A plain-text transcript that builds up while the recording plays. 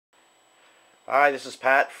Hi, this is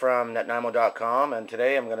Pat from netnymo.com, and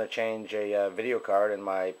today I'm going to change a video card in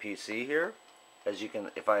my PC here. As you can,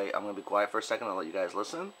 I'm going to be quiet for a second, I'll let you guys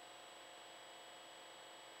listen.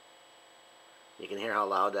 You can hear how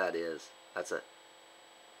loud that is. That's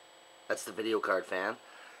the video card fan,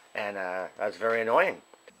 and that's very annoying.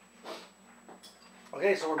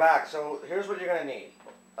 Okay, so we're back. So here's what you're going to need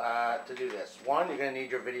to do this. One, you're going to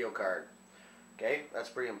need your video card. Okay, that's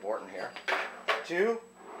pretty important here. Two,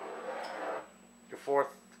 your fourth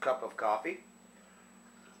cup of coffee.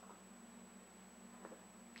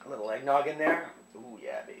 A little eggnog in there. Ooh,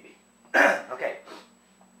 yeah, baby. Okay,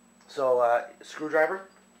 so screwdriver,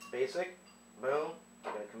 basic. Boom.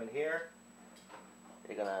 You're going to come in here.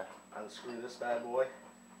 You're going to unscrew this bad boy.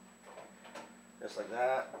 Just like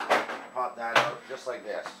that. Pop that out just like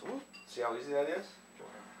this. Ooh, see how easy that is?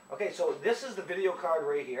 Okay, so this is the video card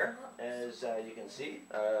right here, as you can see,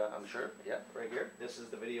 I'm sure. Yeah, right here. This is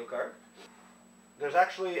the video card. There's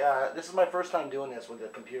actually, this is my first time doing this with a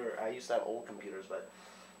computer. I used to have old computers, but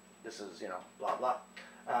this is, you know, blah, blah.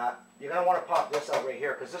 You're going to want to pop this out right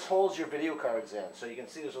here, because this holds your video cards in. So you can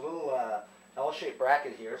see there's a little L-shaped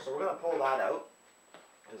bracket here. So we're going to pull that out,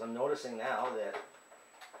 because I'm noticing now that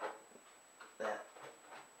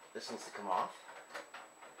this needs to come off.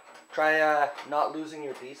 Try not losing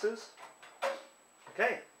your pieces.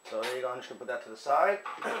 Okay, so there you go. I'm just going to put that to the side.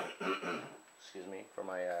 Excuse me for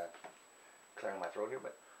my clearing my throat here,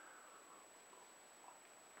 but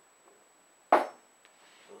a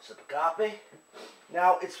little sip of coffee.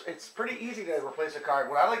 Now it's pretty easy to replace a card.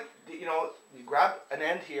 What I like, you know, you grab an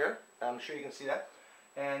end here. I'm sure you can see that,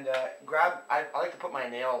 and grab. I like to put my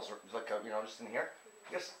nails, like you know, just in here,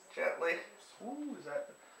 just gently. Ooh, is that?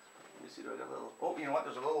 Let me see. Do I got a little? Oh, you know what?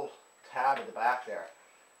 There's a little tab at the back there.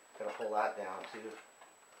 Gotta pull that down too.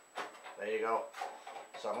 There you go.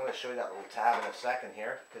 So I'm going to show you that little tab in a second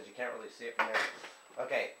here, because you can't really see it from there.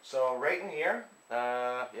 Okay, so right in here,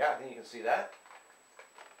 yeah, I think you can see that.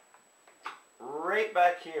 Right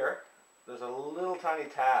back here, there's a little tiny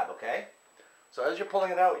tab, okay? So as you're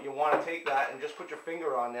pulling it out, you want to take that and just put your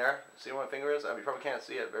finger on there. See where my finger is? I mean, you probably can't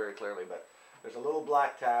see it very clearly, but there's a little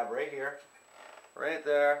black tab right here, right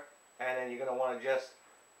there, and then you're going to want to just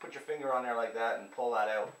put your finger on there like that and pull that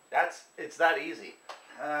out. It's that easy.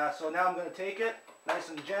 So now I'm going to take it nice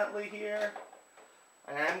and gently here,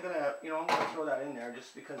 and I'm going to throw that in there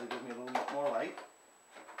just because it gives me a little bit more light.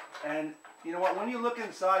 And you know what, when you look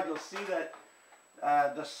inside, you'll see that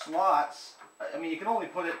the slots, I mean, you can only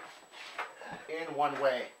put it in one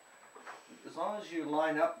way. As long as you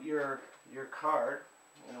line up your card,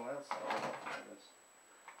 you know what else? I don't know if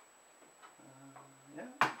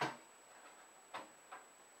yeah.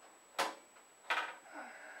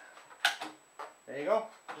 There you go,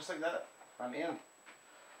 just like that. I'm in.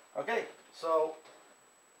 Okay, so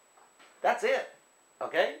that's it.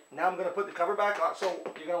 Okay, now I'm going to put the cover back on. So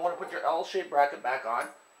you're going to want to put your L-shaped bracket back on.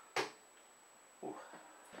 Ooh.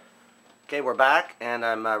 Okay, we're back, and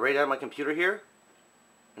I'm right on my computer here.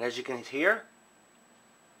 And as you can hear,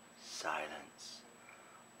 silence.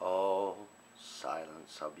 Oh,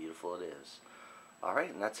 silence, how beautiful it is.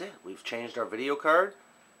 Alright, and that's it. We've changed our video card.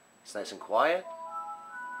 It's nice and quiet.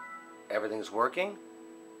 Everything's working.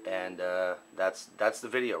 And that's the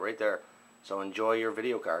video right there. So enjoy your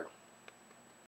video card.